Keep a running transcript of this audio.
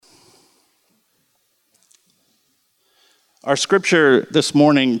Our scripture this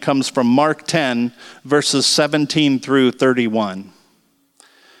morning comes from Mark 10, verses 17 through 31.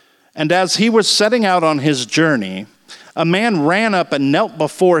 And as he was setting out on his journey, a man ran up and knelt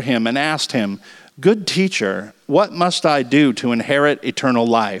before him and asked him, "Good teacher, what must I do to inherit eternal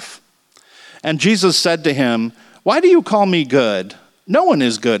life?" And Jesus said to him, "Why do you call me good? No one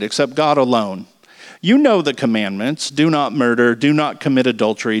is good except God alone. You know the commandments: do not murder, do not commit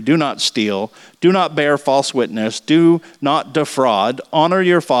adultery, do not steal, do not bear false witness, do not defraud, honor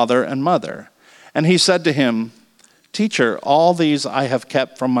your father and mother." And he said to him, "Teacher, all these I have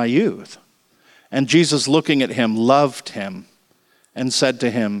kept from my youth." And Jesus, looking at him, loved him and said to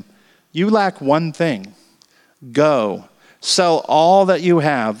him, "You lack one thing. Go, sell all that you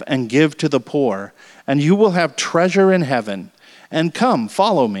have and give to the poor, and you will have treasure in heaven. And come,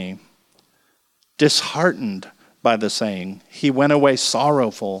 follow me." Disheartened by the saying, he went away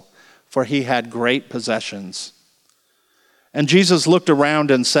sorrowful, for he had great possessions. And Jesus looked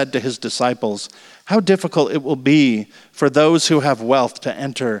around and said to his disciples, "How difficult it will be for those who have wealth to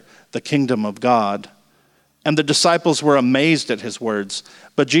enter the kingdom of God." And the disciples were amazed at his words.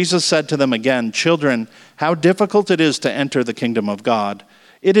 But Jesus said to them again, "Children, how difficult it is to enter the kingdom of God.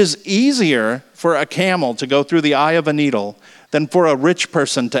 It is easier for a camel to go through the eye of a needle than for a rich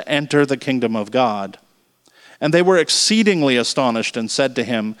person to enter the kingdom of God." And they were exceedingly astonished and said to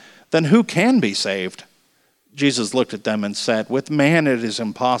him, "Then who can be saved?" Jesus looked at them and said, "With man it is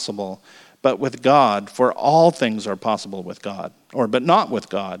impossible, but with God, for all things are possible with God. But not with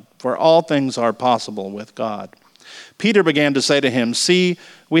God, for all things are possible with God." Peter began to say to him, "See,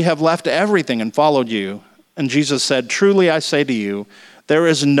 we have left everything and followed you." And Jesus said, "Truly I say to you, there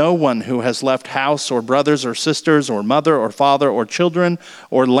is no one who has left house or brothers or sisters or mother or father or children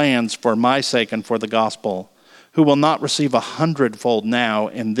or lands for my sake and for the gospel, who will not receive 100-fold now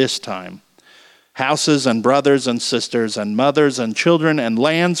in this time, houses and brothers and sisters and mothers and children and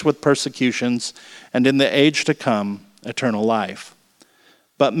lands with persecutions, and in the age to come, eternal life.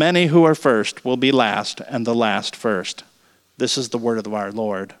 But many who are first will be last, and the last first." This is the word of our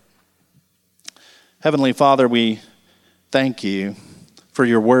Lord. Heavenly Father, we thank you for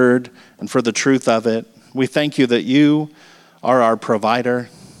your word and for the truth of it. We thank you that you are our provider,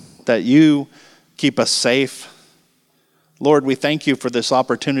 that you keep us safe. Lord, we thank you for this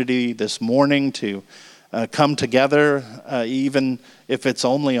opportunity this morning to come together, even if it's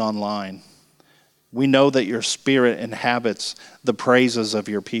only online. We know that your Spirit inhabits the praises of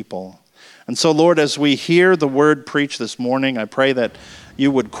your people. And so, Lord, as we hear the word preached this morning, I pray that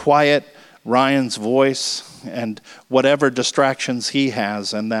you would quiet Ryan's voice and whatever distractions he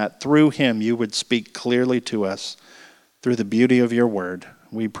has, and that through him you would speak clearly to us through the beauty of your word.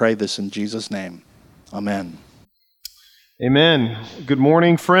 We pray this in Jesus' name. Amen. Amen. Good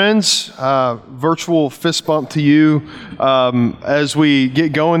morning, friends. Virtual fist bump to you as we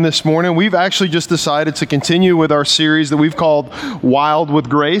get going this morning. We've actually just decided to continue with our series that we've called Wild with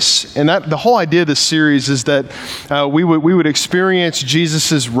Grace. And that the whole idea of this series is that we would experience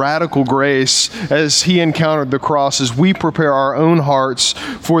Jesus' radical grace as he encountered the cross as we prepare our own hearts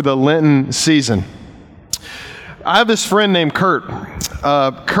for the Lenten season. I have this friend named Kurt.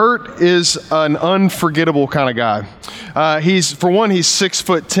 Kurt is an unforgettable kind of guy. He's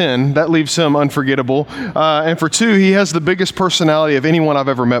 6'10". That leaves him unforgettable. And for two, he has the biggest personality of anyone I've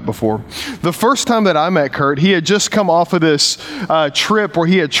ever met before. The first time that I met Kurt, he had just come off of this trip where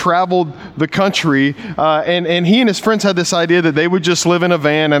he had traveled the country, and he and his friends had this idea that they would just live in a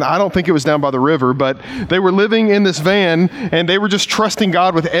van, and I don't think it was down by the river, but they were living in this van, and they were just trusting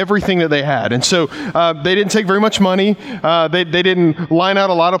God with everything that they had. And so they didn't take very much money. They didn't line out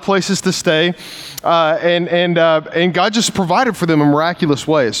a lot of places to stay, and God just provided for them in miraculous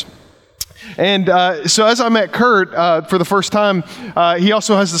ways. And so as I met Kurt for the first time, he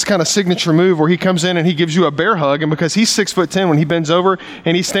also has this kind of signature move where he comes in and he gives you a bear hug. And because he's 6'10", when he bends over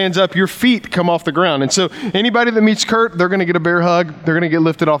and he stands up, your feet come off the ground. And so anybody that meets Kurt, they're going to get a bear hug. They're going to get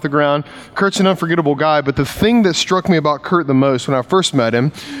lifted off the ground. Kurt's an unforgettable guy. But the thing that struck me about Kurt the most when I first met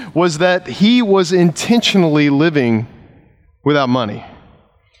him was that he was intentionally living without money.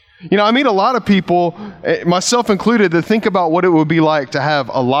 You know, I meet a lot of people, myself included, that think about what it would be like to have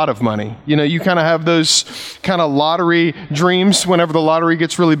a lot of money. You know, you kind of have those kind of lottery dreams whenever the lottery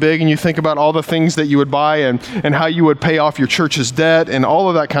gets really big, and you think about all the things that you would buy and how you would pay off your church's debt and all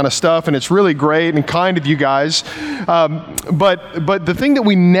of that kind of stuff, and it's really great and kind of you guys. But the thing that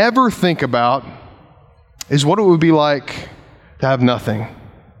we never think about is what it would be like to have nothing.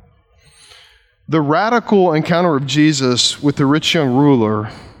 The radical encounter of Jesus with the rich young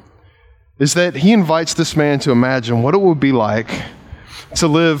ruler is that he invites this man to imagine what it would be like to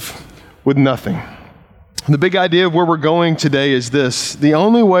live with nothing. The big idea of where we're going today is this: the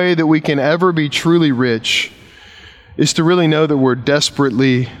only way that we can ever be truly rich is to really know that we're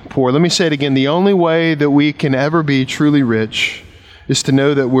desperately poor. Let me say it again. The only way that we can ever be truly rich is to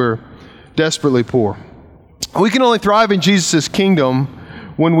know that we're desperately poor. We can only thrive in Jesus' kingdom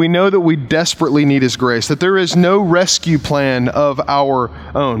when we know that we desperately need His grace, that there is no rescue plan of our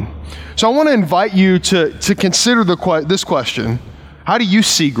own. So I want to invite you to consider this question: how do you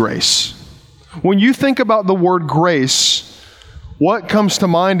see grace? When you think about the word grace, what comes to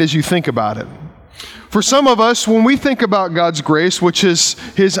mind as you think about it? For some of us, when we think about God's grace, which is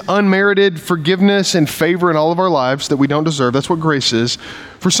His unmerited forgiveness and favor in all of our lives that we don't deserve, that's what grace is.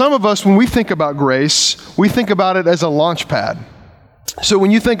 For some of us, when we think about grace, we think about it as a launch pad. So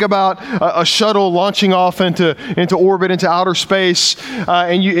when you think about a shuttle launching off into orbit, into outer space,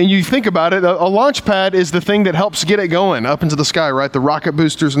 and you think about it, a launch pad is the thing that helps get it going up into the sky, right? The rocket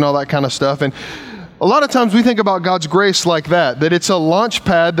boosters and all that kind of stuff. And a lot of times we think about God's grace like that it's a launch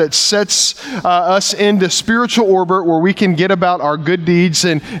pad that sets us into spiritual orbit where we can get about our good deeds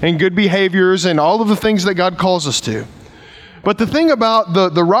and good behaviors and all of the things that God calls us to. But the thing about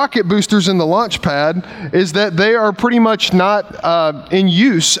the rocket boosters and the launch pad is that they are pretty much not in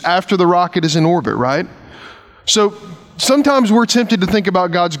use after the rocket is in orbit, right? So sometimes we're tempted to think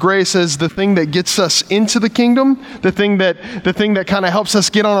about God's grace as the thing that gets us into the kingdom, the thing that kind of helps us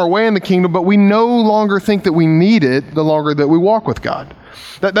get on our way in the kingdom, but we no longer think that we need it the longer that we walk with God.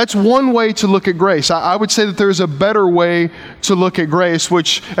 That's one way to look at grace. I would say that there's a better way to look at grace,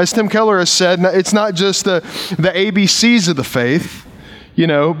 which, as Tim Keller has said, it's not just the ABCs of the faith,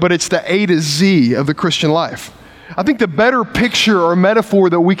 but it's the A to Z of the Christian life. I think the better picture or metaphor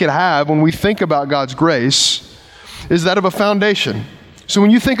that we could have when we think about God's grace is that of a foundation. So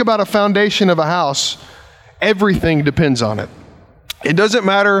when you think about a foundation of a house, everything depends on it. It doesn't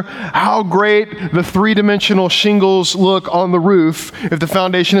matter how great the three-dimensional shingles look on the roof if the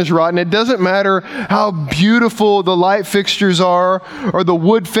foundation is rotten. It doesn't matter how beautiful the light fixtures are or the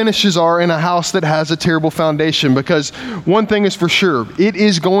wood finishes are in a house that has a terrible foundation, because one thing is for sure, it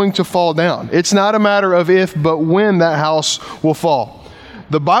is going to fall down. It's not a matter of if, but when that house will fall.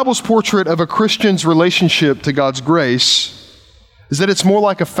 The Bible's portrait of a Christian's relationship to God's grace is that it's more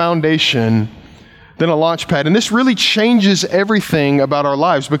like a foundation than a launch pad. And this really changes everything about our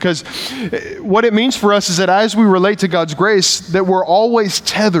lives, because what it means for us is that as we relate to God's grace, that we're always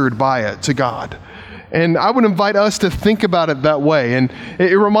tethered by it to God. And I would invite us to think about it that way. And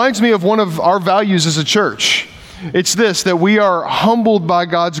it reminds me of one of our values as a church. It's this, that we are humbled by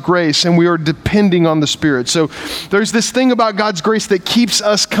God's grace and we are depending on the Spirit. So there's this thing about God's grace that keeps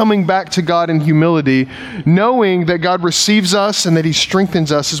us coming back to God in humility, knowing that God receives us and that He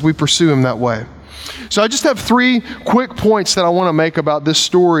strengthens us as we pursue Him that way. So I just have 3 quick points that I want to make about this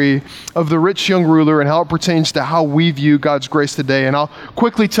story of the rich young ruler and how it pertains to how we view God's grace today. And I'll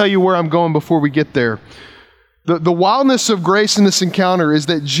quickly tell you where I'm going before we get there. The wildness of grace in this encounter is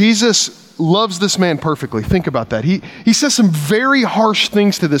that Jesus loves this man perfectly. Think about that. He says some very harsh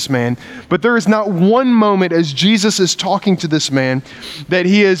things to this man, but there is not one moment as Jesus is talking to this man that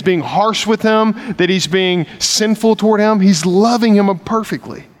He is being harsh with him, that He's being sinful toward him. He's loving him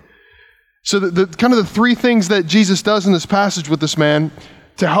perfectly. So the 3 things that Jesus does in this passage with this man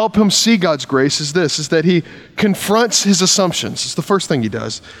to help him see God's grace is that He confronts his assumptions. It's the first thing He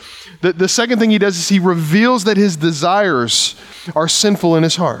does. The second thing He does is He reveals that his desires are sinful in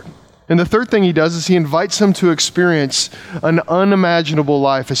his heart. And the third thing He does is He invites him to experience an unimaginable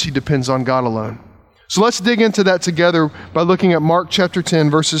life as he depends on God alone. So let's dig into that together by looking at Mark chapter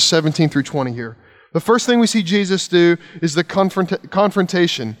 10, verses 17 through 20 here. The first thing we see Jesus do is the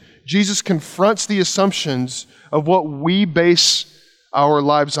confrontation. Jesus confronts the assumptions of what we base our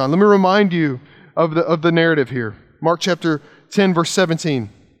lives on. Let me remind you of the narrative here. Mark chapter 10, verse 17.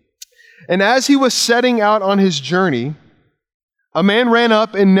 And as He was setting out on His journey, a man ran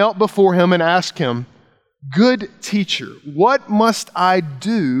up and knelt before Him and asked Him, "Good teacher, what must I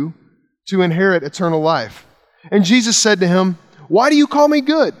do to inherit eternal life?" And Jesus said to him, "Why do you call me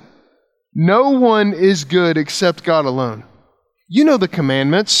good? No one is good except God alone. You know the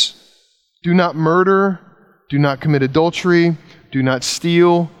commandments. Do not murder, do not commit adultery, do not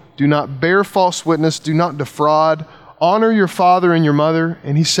steal, do not bear false witness, do not defraud, honor your father and your mother."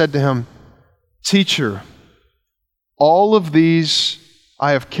 And He said to him, "Teacher, all of these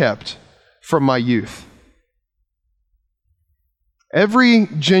I have kept from my youth." Every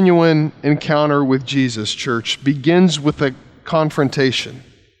genuine encounter with Jesus, church, begins with a confrontation.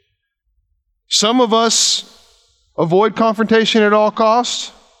 Some of us avoid confrontation at all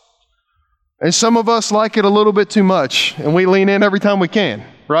costs, and some of us like it a little bit too much, and we lean in every time we can,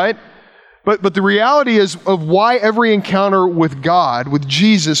 right? But the reality is of why every encounter with God, with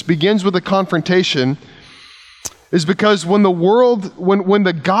Jesus, begins with a confrontation is because when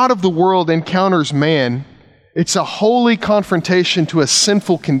the God of the world encounters man, it's a holy confrontation to a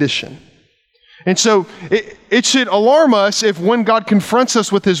sinful condition. And so it should alarm us if when God confronts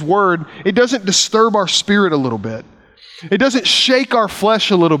us with his word, it doesn't disturb our spirit a little bit. It doesn't shake our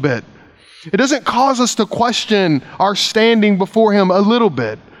flesh a little bit. It doesn't cause us to question our standing before him a little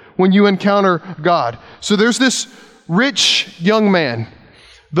bit when you encounter God. So there's this rich young man.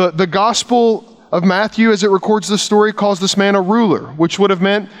 The Gospel of Matthew, as it records this story, calls this man a ruler, which would have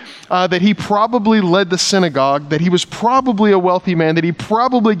meant that he probably led the synagogue, that he was probably a wealthy man, that he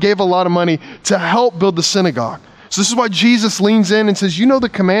probably gave a lot of money to help build the synagogue. So this is why Jesus leans in and says, you know the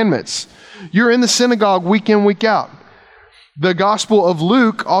commandments. You're in the synagogue week in, week out. The Gospel of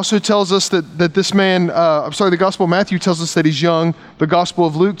Luke also tells us that this man, the Gospel of Matthew tells us that he's young. The Gospel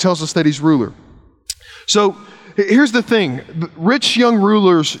of Luke tells us that he's ruler. So here's the thing. Rich young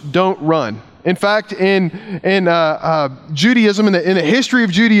rulers don't run. In fact, in Judaism, in the history of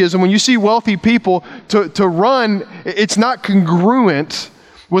Judaism, when you see wealthy people, to run, it's not congruent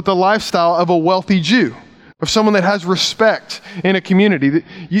with the lifestyle of a wealthy Jew, of someone that has respect in a community.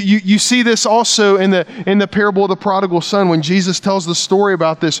 You see this also in the parable of the prodigal son, when Jesus tells the story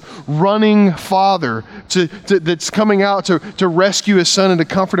about this running father that's coming out to rescue his son and to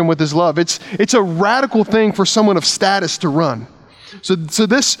comfort him with his love. It's a radical thing for someone of status to run. So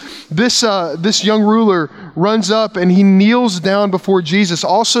this young ruler runs up and he kneels down before Jesus.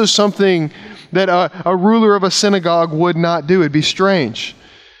 Also something that a ruler of a synagogue would not do. It'd be strange.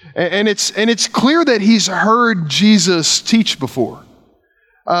 And it's clear that he's heard Jesus teach before,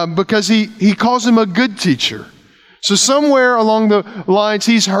 because he calls him a good teacher. So somewhere along the lines,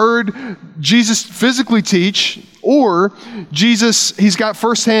 he's heard Jesus physically teach, or he's got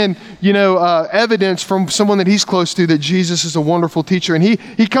firsthand, evidence from someone that he's close to that Jesus is a wonderful teacher. And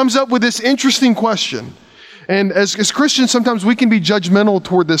he comes up with this interesting question. And as Christians, sometimes we can be judgmental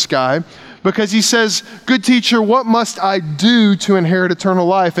toward this guy because he says, good teacher, what must I do to inherit eternal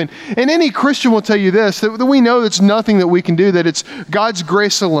life? And any Christian will tell you this, that we know it's nothing that we can do, that it's God's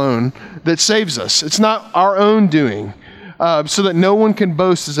grace alone that saves us. It's not our own doing, so that no one can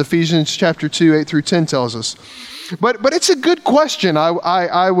boast, as Ephesians chapter 2, 8 through 10 tells us. But it's a good question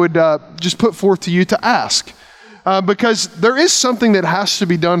I would just put forth to you to ask. Because there is something that has to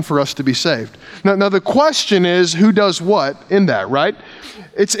be done for us to be saved. Now the question is, who does what in that, right?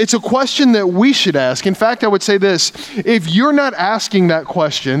 It's a question that we should ask. In fact, I would say this: if you're not asking that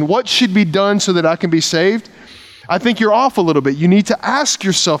question, what should be done so that I can be saved? I think you're off a little bit. You need to ask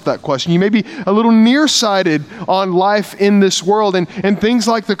yourself that question. You may be a little nearsighted on life in this world, and things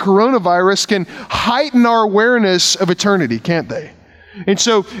like the coronavirus can heighten our awareness of eternity, can't they? And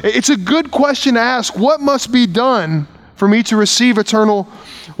so it's a good question to ask, what must be done for me to receive eternal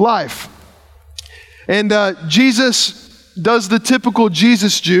life? And Jesus does the typical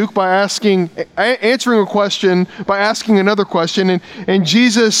Jesus juke by answering a question by asking another question. And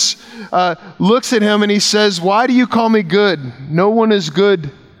Jesus looks at him and he says, why do you call me good? No one is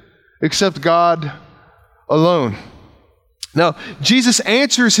good except God alone. Now, Jesus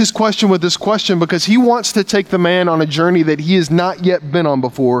answers his question with this question because he wants to take the man on a journey that he has not yet been on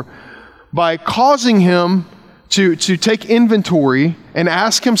before by causing him to take inventory and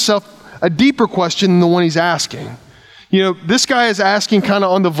ask himself a deeper question than the one he's asking. This guy is asking kind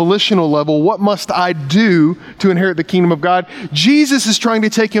of on the volitional level, what must I do to inherit the kingdom of God? Jesus is trying to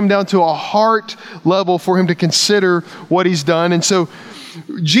take him down to a heart level for him to consider what he's done. And so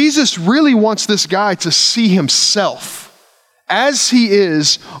Jesus really wants this guy to see himself as he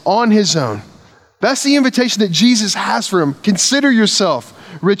is on his own. That's the invitation that Jesus has for him. Consider yourself,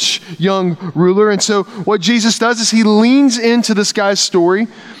 rich young ruler. And so what Jesus does is he leans into this guy's story.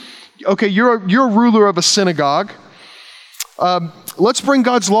 Okay, you're a ruler of a synagogue. Let's bring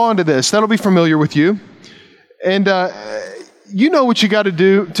God's law into this. That'll be familiar with you. And you know what you got to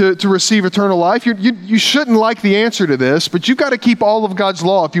do to receive eternal life. You shouldn't like the answer to this, but you've got to keep all of God's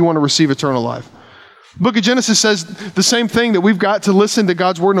law if you want to receive eternal life. The book of Genesis says the same thing, that we've got to listen to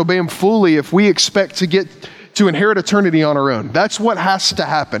God's word and obey him fully if we expect to inherit eternity on our own. That's what has to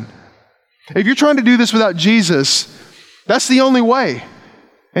happen. If you're trying to do this without Jesus, that's the only way.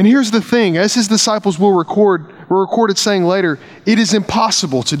 And here's the thing, as his disciples were recorded saying later, it is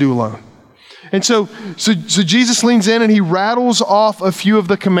impossible to do alone. And so Jesus leans in and he rattles off a few of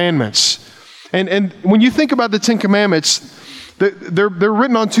the commandments. And when you think about the 10 Commandments, they're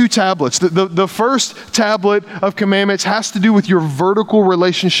written on 2 tablets. The first tablet of commandments has to do with your vertical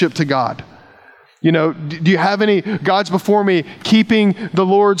relationship to God. You know, do you have any gods before me, keeping the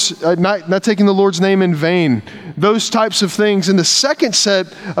Lord's, not taking the Lord's name in vain? Those types of things. And the second set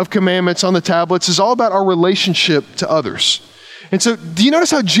of commandments on the tablets is all about our relationship to others. And so do you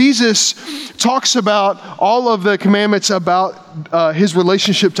notice how Jesus talks about all of the commandments about his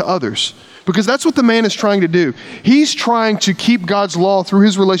relationship to others? Because that's what the man is trying to do. He's trying to keep God's law through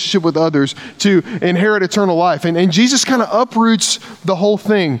his relationship with others to inherit eternal life. And Jesus kind of uproots the whole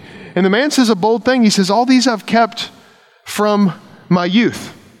thing. And the man says a bold thing. He says, all these I've kept from my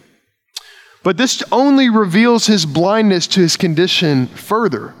youth. But this only reveals his blindness to his condition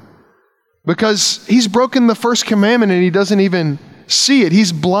further. Because he's broken the first commandment and he doesn't even see it.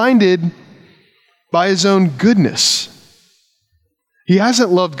 He's blinded by his own goodness. He hasn't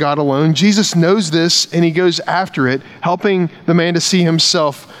loved God alone. Jesus knows this and he goes after it, helping the man to see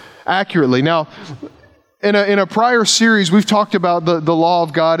himself accurately. Now, in a prior series, we've talked about the law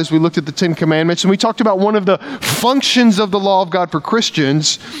of God as we looked at the Ten Commandments, and we talked about one of the functions of the law of God for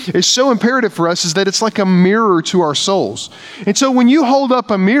Christians is so imperative for us is that it's like a mirror to our souls. And so when you hold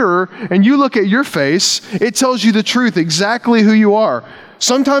up a mirror and you look at your face, it tells you the truth, exactly who you are.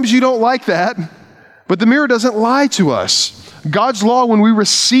 Sometimes you don't like that, but the mirror doesn't lie to us. God's law, when we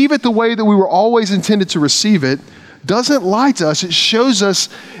receive it the way that we were always intended to receive it, doesn't lie to us. It shows us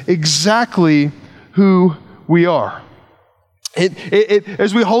exactly who we are.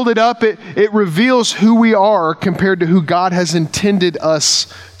 As we hold it up, it reveals who we are compared to who God has intended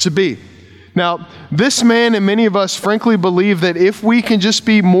us to be. Now, this man and many of us frankly believe that if we can just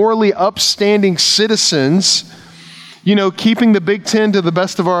be morally upstanding citizens, you know, keeping the Big Ten to the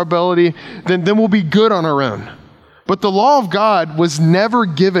best of our ability, then we'll be good on our own. But the law of God was never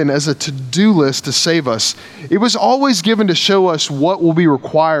given as a to-do list to save us. It was always given to show us what will be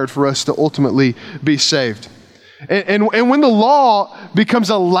required for us to ultimately be saved. And when the law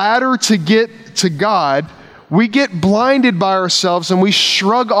becomes a ladder to get to God, we get blinded by ourselves and we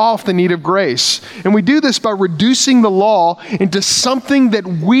shrug off the need of grace. And we do this by reducing the law into something that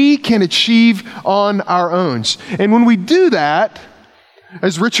we can achieve on our own. And when we do that,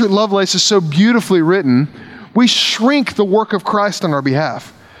 as Richard Lovelace has so beautifully written, we shrink the work of Christ on our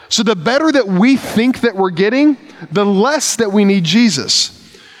behalf. So the better that we think that we're getting, the less that we need Jesus.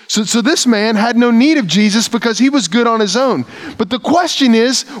 So this man had no need of Jesus because he was good on his own. But the question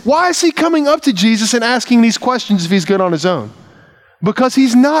is, why is he coming up to Jesus and asking these questions if he's good on his own? Because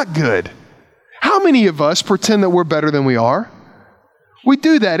he's not good. How many of us pretend that we're better than we are? We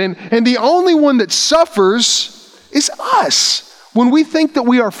do that. And the only one that suffers is us. When we think that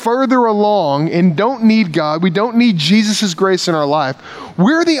we are further along and don't need God, we don't need Jesus' grace in our life,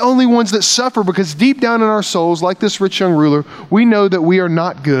 we're the only ones that suffer because deep down in our souls, like this rich young ruler, we know that we are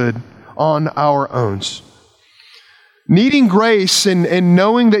not good on our own. Needing grace and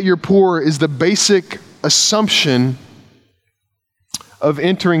knowing that you're poor is the basic assumption of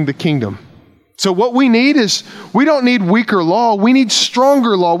entering the kingdom. So what we need is, we don't need weaker law, we need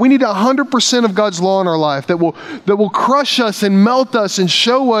stronger law. We need 100% of God's law in our life that will crush us and melt us and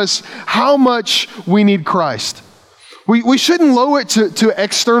show us how much we need Christ. We shouldn't lower it to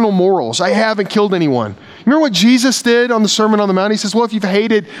external morals. I haven't killed anyone. Remember what Jesus did on the Sermon on the Mount? He says, well, if you've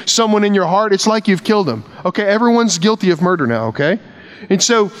hated someone in your heart, it's like you've killed them. Okay, everyone's guilty of murder now, okay? And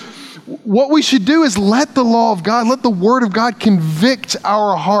so what we should do is let the law of God, let the Word of God convict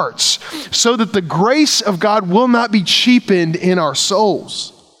our hearts so that the grace of God will not be cheapened in our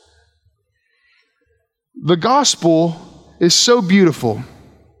souls. The gospel is so beautiful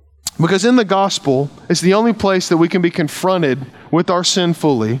because in the gospel, it's the only place that we can be confronted with our sin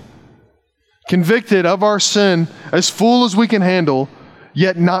fully, convicted of our sin as full as we can handle,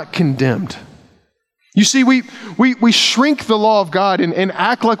 yet not condemned. You see, we shrink the law of God and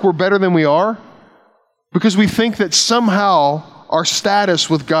act like we're better than we are because we think that somehow our status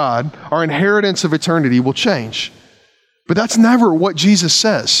with God, our inheritance of eternity will change. But that's never what Jesus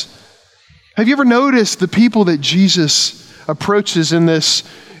says. Have you ever noticed the people that Jesus approaches in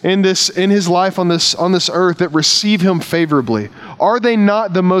his life on this earth that receive him favorably? Are they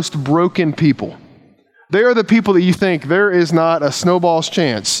not the most broken people? They are the people that you think there is not a snowball's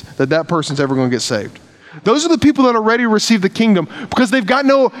chance that person's ever going to get saved. Those are the people that are ready to receive the kingdom because they've got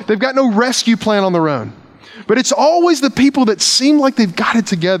no rescue plan on their own. But it's always the people that seem like they've got it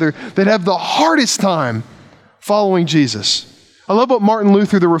together that have the hardest time following Jesus. I love what Martin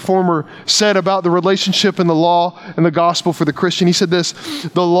Luther, the reformer, said about the relationship in the law and the gospel for the Christian. He said this,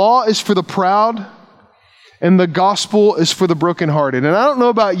 the law is for the proud and the gospel is for the brokenhearted. And I don't know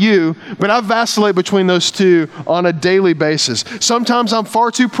about you, but I vacillate between those two on a daily basis. Sometimes I'm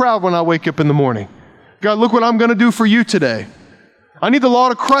far too proud when I wake up in the morning. God, look what I'm going to do for you today. I need the law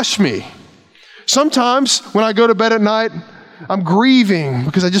to crush me. Sometimes when I go to bed at night, I'm grieving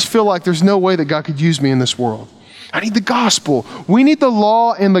because I just feel like there's no way that God could use me in this world. I need the gospel. We need the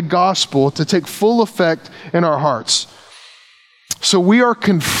law and the gospel to take full effect in our hearts. So we are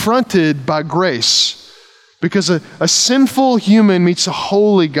confronted by grace because a sinful human meets a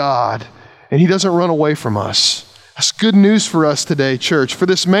holy God, and he doesn't run away from us. That's good news for us today, church. For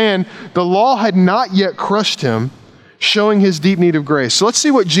this man, the law had not yet crushed him, showing his deep need of grace. So let's see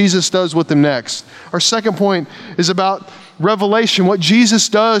what Jesus does with him next. Our second point is about revelation, what Jesus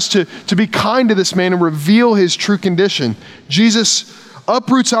does to be kind to this man and reveal his true condition. Jesus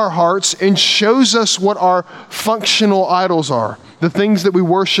uproots our hearts and shows us what our functional idols are, the things that we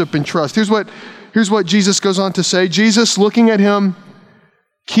worship and trust. Here's what Jesus goes on to say. Jesus, looking at him,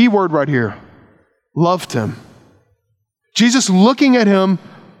 key word right here, loved him. Jesus, looking at him,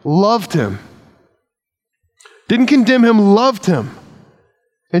 loved him. Didn't condemn him, loved him,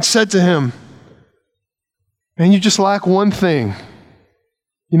 and said to him, man, you just lack one thing.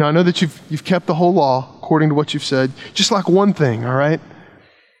 You know, I know that you've kept the whole law according to what you've said. Just lack one thing, all right?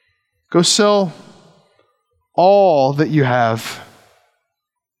 Go sell all that you have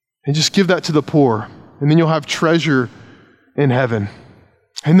and just give that to the poor, and then you'll have treasure in heaven.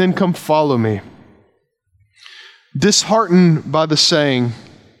 And then come follow me. Disheartened by the saying,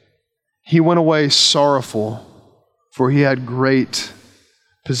 he went away sorrowful, for he had great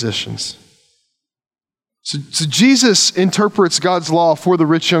possessions. So Jesus interprets God's law for the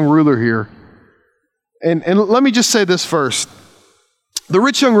rich young ruler here. And let me just say this first. The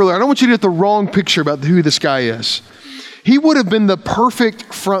rich young ruler, I don't want you to get the wrong picture about who this guy is. He would have been the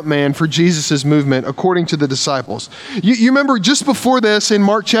perfect front man for Jesus' movement, according to the disciples. You remember just before this, in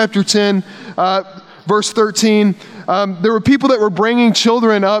Mark chapter 10, verse 13, there were people that were bringing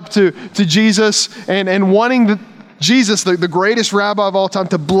children up to Jesus and wanting Jesus, the greatest rabbi of all time,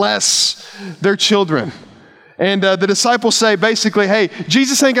 to bless their children. And the disciples say basically, hey,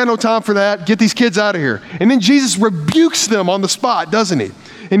 Jesus ain't got no time for that. Get these kids out of here. And then Jesus rebukes them on the spot, doesn't he?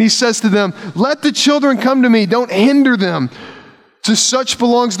 And he says to them, let the children come to me. Don't hinder them. To such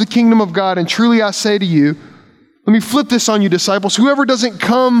belongs the kingdom of God. And truly I say to you, let me flip this on you, disciples. Whoever doesn't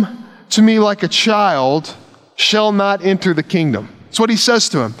come to me like a child shall not enter the kingdom. That's what he says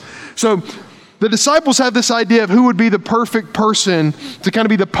to him. So the disciples have this idea of who would be the perfect person to kind of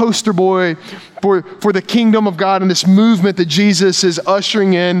be the poster boy for the kingdom of God and this movement that Jesus is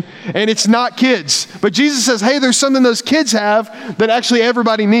ushering in. And it's not kids. But Jesus says, hey, there's something those kids have that actually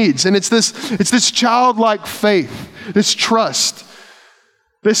everybody needs. And it's this childlike faith, this trust.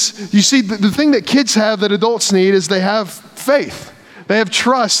 You see, the thing that kids have that adults need is they have faith. They have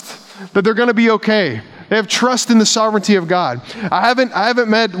trust that they're going to be okay. They have trust in the sovereignty of God. I haven't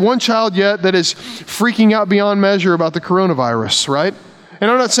met one child yet that is freaking out beyond measure about the coronavirus, right? And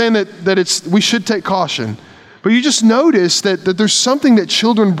I'm not saying that we should take caution, but you just notice that there's something that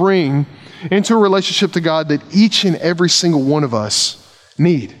children bring into a relationship to God that each and every single one of us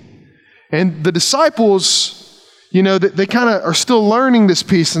need. And the disciples, you know, they kind of are still learning this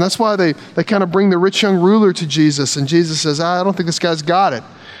piece, and that's why they kind of bring the rich young ruler to Jesus, and Jesus says, I don't think this guy's got it.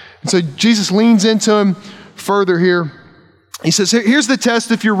 And so Jesus leans into him further here. He says, here's the test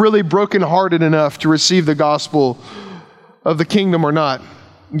if you're really brokenhearted enough to receive the gospel of the kingdom or not.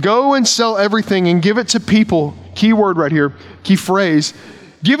 Go and sell everything and give it to people, key word right here, key phrase,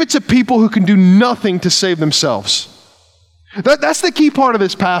 give it to people who can do nothing to save themselves. That's the key part of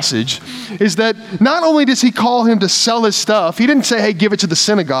this passage, is that not only does he call him to sell his stuff, he didn't say, hey, give it to the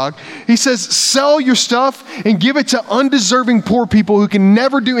synagogue. He says, sell your stuff and give it to undeserving poor people who can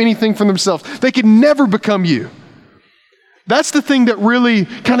never do anything for themselves. They can never become you. That's the thing that really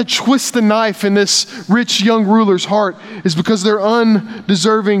kind of twists the knife in this rich young ruler's heart, is because they're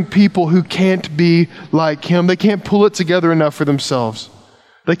undeserving people who can't be like him. They can't pull it together enough for themselves.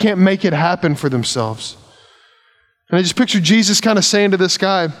 They can't make it happen for themselves. And I just picture Jesus kind of saying to this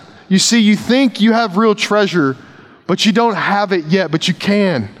guy, you see, you think you have real treasure, but you don't have it yet, but you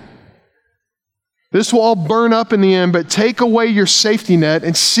can. This will all burn up in the end, but take away your safety net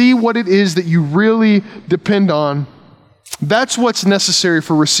and see what it is that you really depend on. That's what's necessary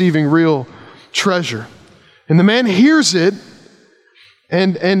for receiving real treasure. And the man hears it,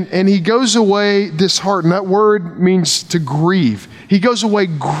 and he goes away disheartened. That word means to grieve. He goes away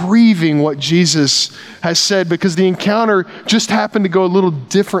grieving what Jesus has said, because the encounter just happened to go a little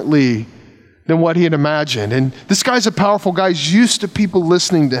differently than what he had imagined. And this guy's a powerful guy. He's used to people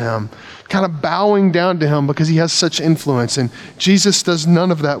listening to him, kind of bowing down to him because he has such influence. And Jesus does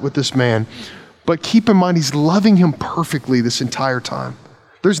none of that with this man. But keep in mind, he's loving him perfectly this entire time.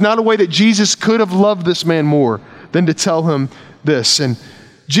 There's not a way that Jesus could have loved this man more than to tell him this. And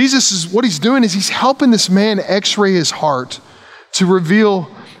what he's doing is he's helping this man x-ray his heart to reveal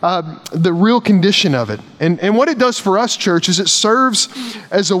the real condition of it. And what it does for us, church, is it serves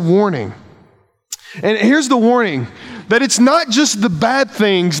as a warning. And here's the warning, that it's not just the bad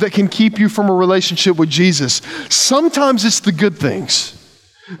things that can keep you from a relationship with Jesus. Sometimes it's the good things.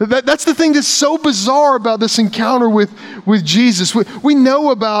 That's the thing that's so bizarre about this encounter with Jesus. We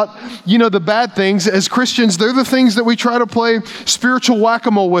know about, the bad things. As Christians, they're the things that we try to play spiritual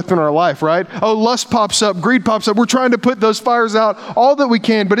whack-a-mole with in our life, right? Oh, lust pops up, greed pops up. We're trying to put those fires out all that we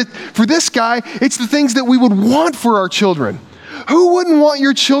can. But for this guy, it's the things that we would want for our children. Who wouldn't want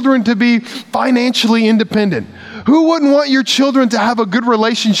your children to be financially independent? Who wouldn't want your children to have a good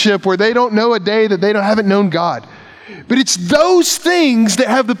relationship where they don't know a day that they haven't known God? But it's those things that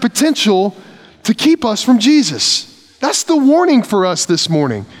have the potential to keep us from Jesus. That's the warning for us this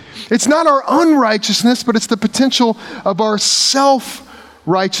morning. It's not our unrighteousness, but it's the potential of our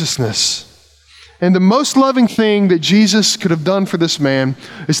self-righteousness. And the most loving thing that Jesus could have done for this man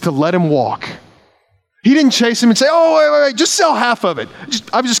is to let him walk. He didn't chase him and say, oh, wait, just sell half of it.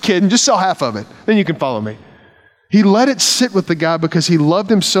 I'm just kidding, just sell half of it. Then you can follow me. He let it sit with the guy because he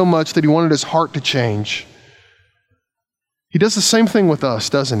loved him so much that he wanted his heart to change. He does the same thing with us,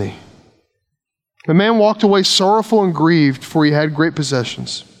 doesn't he? The man walked away sorrowful and grieved, for he had great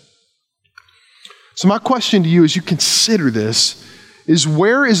possessions. So my question to you as you consider this is,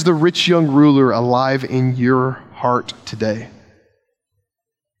 where is the rich young ruler alive in your heart today?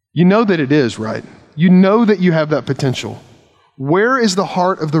 You know that it is, right? You know that you have that potential. Where is the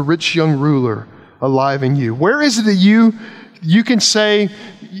heart of the rich young ruler alive in you? Where is it that you can say,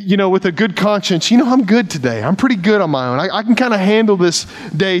 with a good conscience, I'm good today. I'm pretty good on my own. I can kind of handle this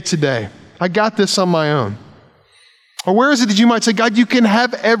day today. I got this on my own. Or where is it that you might say, God, you can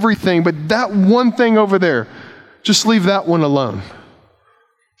have everything, but that one thing over there, just leave that one alone.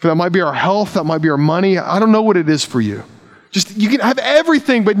 That might be our health, that might be our money. I don't know what it is for you. You can have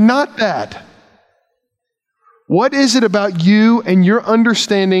everything, but not that. What is it about you and your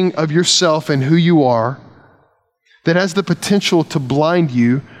understanding of yourself and who you are that has the potential to blind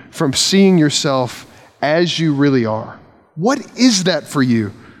you from seeing yourself as you really are? What is that for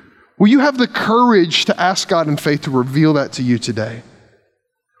you? Will you have the courage to ask God in faith to reveal that to you today?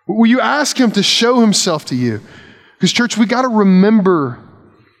 Will you ask Him to show Himself to you? Because church, we got to remember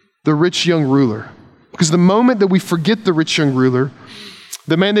the rich young ruler. Because the moment that we forget the rich young ruler,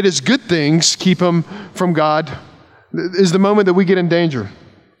 the man that his good things keep him from God, is the moment that we get in danger.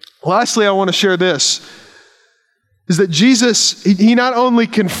 Lastly, I want to share this, is that Jesus, he not only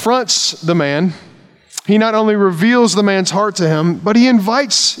confronts the man, he not only reveals the man's heart to him, but he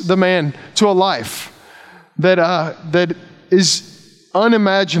invites the man to a life that is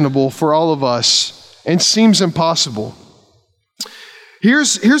unimaginable for all of us and seems impossible.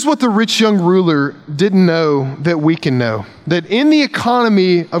 Here's what the rich young ruler didn't know that we can know. That in the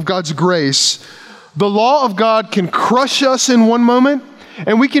economy of God's grace, the law of God can crush us in one moment,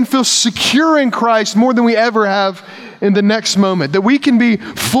 and we can feel secure in Christ more than we ever have in the next moment. That we can be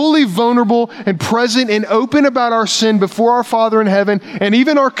fully vulnerable and present and open about our sin before our Father in heaven and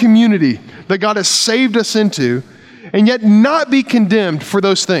even our community that God has saved us into, and yet not be condemned for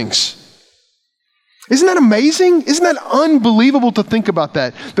those things. Isn't that amazing? Isn't that unbelievable to think about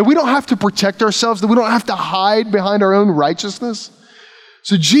that? That we don't have to protect ourselves, that we don't have to hide behind our own righteousness.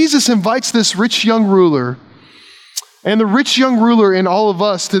 So Jesus invites this rich young ruler and the rich young ruler in all of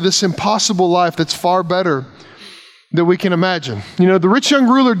us to this impossible life that's far better than we can imagine. The rich young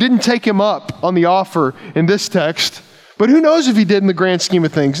ruler didn't take him up on the offer in this text, but who knows if he did in the grand scheme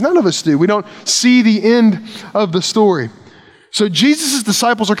of things? None of us do. We don't see the end of the story. So Jesus'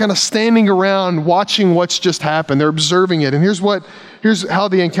 disciples are kind of standing around watching what's just happened. They're observing it. And here's how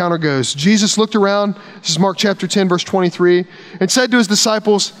the encounter goes. Jesus looked around, this is Mark chapter 10, verse 23, and said to his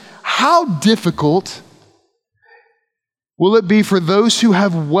disciples, "How difficult will it be for those who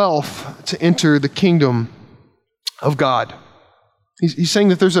have wealth to enter the kingdom of God?" He's saying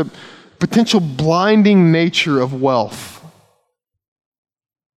that there's a potential blinding nature of wealth.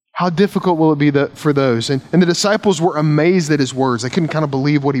 How difficult will it be for those? And the disciples were amazed at his words. They couldn't kind of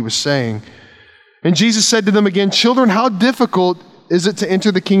believe what he was saying. And Jesus said to them again, "Children, how difficult is it to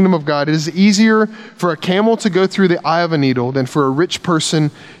enter the kingdom of God? It is easier for a camel to go through the eye of a needle than for a rich person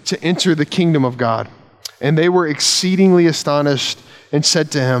to enter the kingdom of God." And they were exceedingly astonished and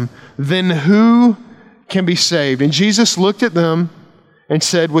said to him, "Then who can be saved?" And Jesus looked at them and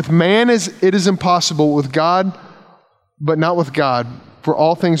said, "With man it is impossible, with God, but not with God. For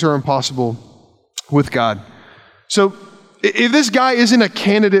all things are impossible with God." So if this guy isn't a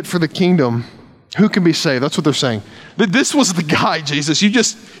candidate for the kingdom, Who can be saved? That's what they're saying. This was the guy, Jesus. You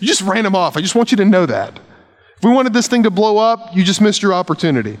just ran him off. I just want you to know that. If we wanted this thing to blow up, you just missed your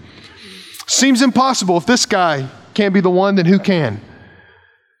opportunity. Seems impossible. If this guy can't be the one, then who can?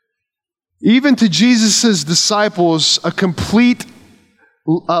 Even to Jesus' disciples, a complete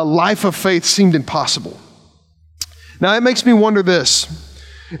life of faith seemed impossible. Now, it makes me wonder this.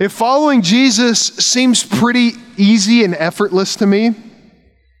 If following Jesus seems pretty easy and effortless to me,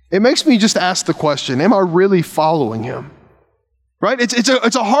 it makes me just ask the question, am I really following him? Right? It's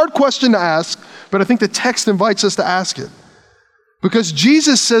a hard question to ask, but I think the text invites us to ask it. Because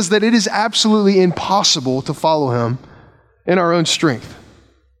Jesus says that it is absolutely impossible to follow him in our own strength.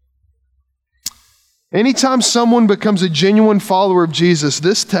 Anytime someone becomes a genuine follower of Jesus,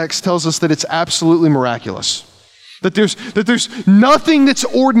 this text tells us that it's absolutely miraculous. That there's nothing that's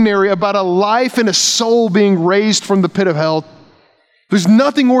ordinary about a life and a soul being raised from the pit of hell. There's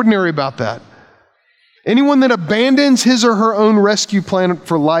nothing ordinary about that. Anyone that abandons his or her own rescue plan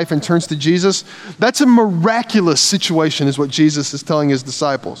for life and turns to Jesus, that's a miraculous situation, is what Jesus is telling his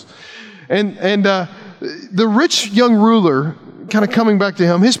disciples. And the rich young ruler, kind of coming back to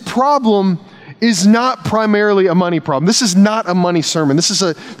him, his problem is not primarily a money problem. This is not a money sermon. This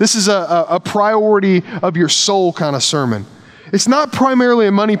is a priority of your soul kind of sermon. It's not primarily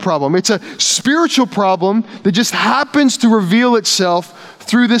a money problem. It's a spiritual problem that just happens to reveal itself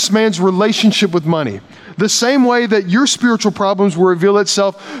through this man's relationship with money. The same way that your spiritual problems will reveal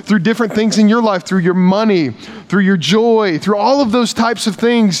itself through different things in your life, through your money, through your joy, through all of those types of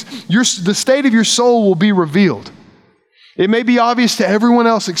things, the state of your soul will be revealed. It may be obvious to everyone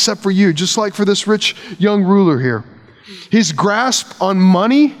else except for you, just like for this rich young ruler here. His grasp on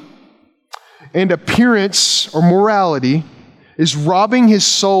money and appearance or morality is robbing his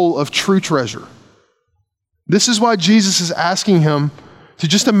soul of true treasure. This is why Jesus is asking him to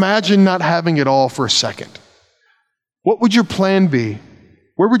just imagine not having it all for a second. What would your plan be?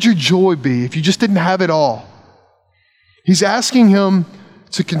 Where would your joy be if you just didn't have it all? He's asking him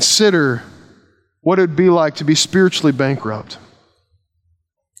to consider what it would be like to be spiritually bankrupt,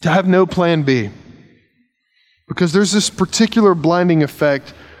 to have no plan B. Because there's this particular blinding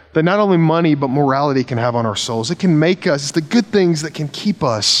effect that not only money but morality can have on our souls. It can make us, it's the good things that can keep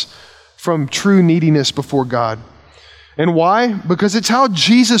us from true neediness before God. And why? Because it's how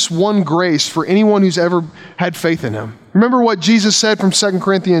Jesus won grace for anyone who's ever had faith in him. Remember what Jesus said from 2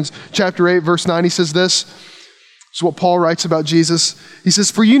 Corinthians chapter 8, verse 9? He says this. This is what Paul writes about Jesus. He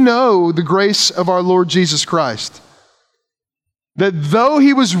says, "For you know the grace of our Lord Jesus Christ, that though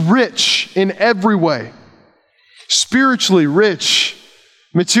he was rich in every way, spiritually rich,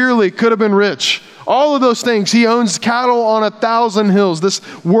 materially could have been rich, all of those things, he owns cattle on 1,000 hills. This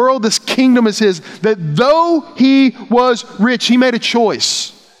world, this kingdom is his. That though he was rich, he made a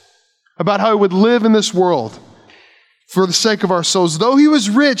choice about how he would live in this world for the sake of our souls. Though he was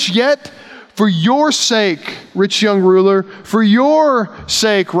rich, yet for your sake, rich young ruler, for your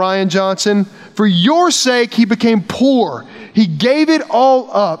sake, Ryan Johnson, for your sake, he became poor. He gave it all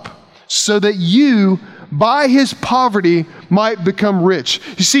up so that you, by his poverty, might become rich."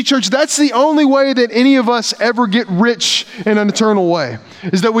 You see, church, that's the only way that any of us ever get rich in an eternal way,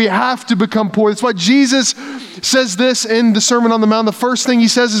 is that we have to become poor. That's why Jesus says this in the Sermon on the Mount. The first thing he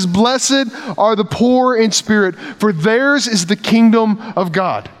says is, "Blessed are the poor in spirit, for theirs is the kingdom of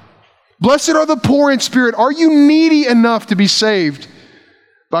God." Blessed are the poor in spirit. Are you needy enough to be saved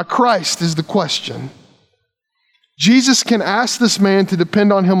by Christ is the question. Jesus can ask this man to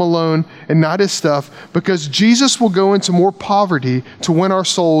depend on him alone and not his stuff, because Jesus will go into more poverty to win our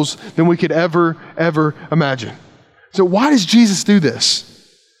souls than we could ever imagine. So why does Jesus do this?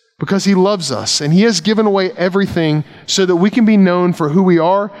 Because he loves us, and he has given away everything so that we can be known for who we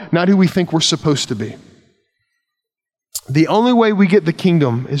are, not who we think we're supposed to be. The only way we get the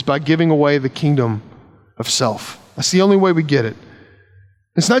kingdom is by giving away the kingdom of self. That's the only way we get it.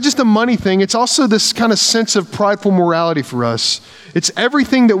 It's not just a money thing. It's also this kind of sense of prideful morality for us. It's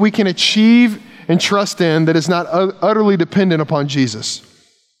everything that we can achieve and trust in that is not utterly dependent upon Jesus.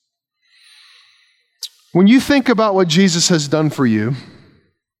 When you think about what Jesus has done for you,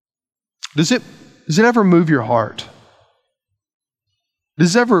 does it ever move your heart?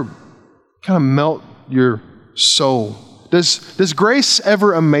 Does it ever kind of melt your soul? Does grace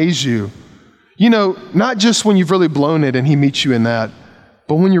ever amaze you? You know, not just when you've really blown it and he meets you in that,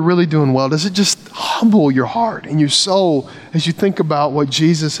 but when you're really doing well, does it just humble your heart and your soul as you think about what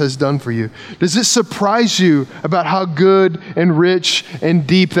Jesus has done for you? Does it surprise you about how good and rich and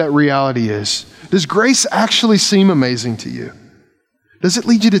deep that reality is? Does grace actually seem amazing to you? Does it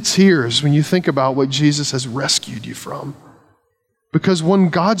lead you to tears when you think about what Jesus has rescued you from? Because when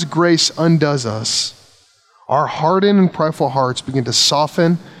God's grace undoes us, our hardened and prideful hearts begin to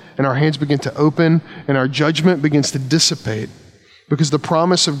soften, and our hands begin to open, and our judgment begins to dissipate, because the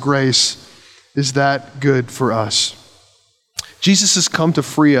promise of grace is that good for us. Jesus has come to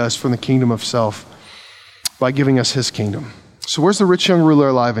free us from the kingdom of self by giving us his kingdom. So where's the rich young ruler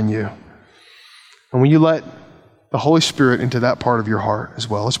alive in you? And when you let the Holy Spirit into that part of your heart as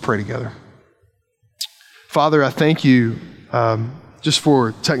well, let's pray together. Father, I thank you just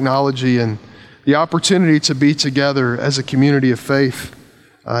for technology and the opportunity to be together as a community of faith,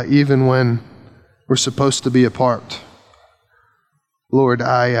 even when we're supposed to be apart. Lord,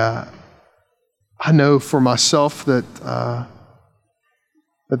 I know for myself that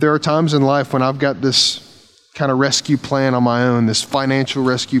there are times in life when I've got this kind of rescue plan on my own, this financial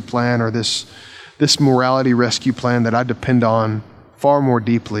rescue plan or this morality rescue plan that I depend on far more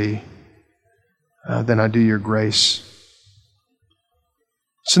deeply than I do your grace.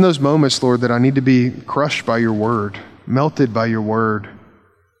 It's in those moments, Lord, that I need to be crushed by your word, melted by your word,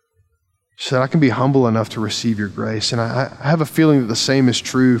 so that I can be humble enough to receive your grace. And I have a feeling that the same is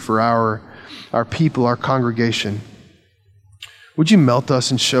true for our people, our congregation. Would you melt us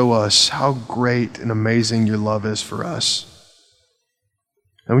and show us how great and amazing your love is for us?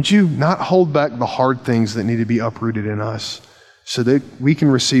 And would you not hold back the hard things that need to be uprooted in us so that we can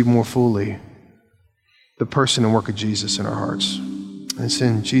receive more fully the person and work of Jesus in our hearts? And it's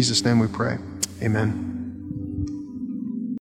in Jesus' name we pray. Amen.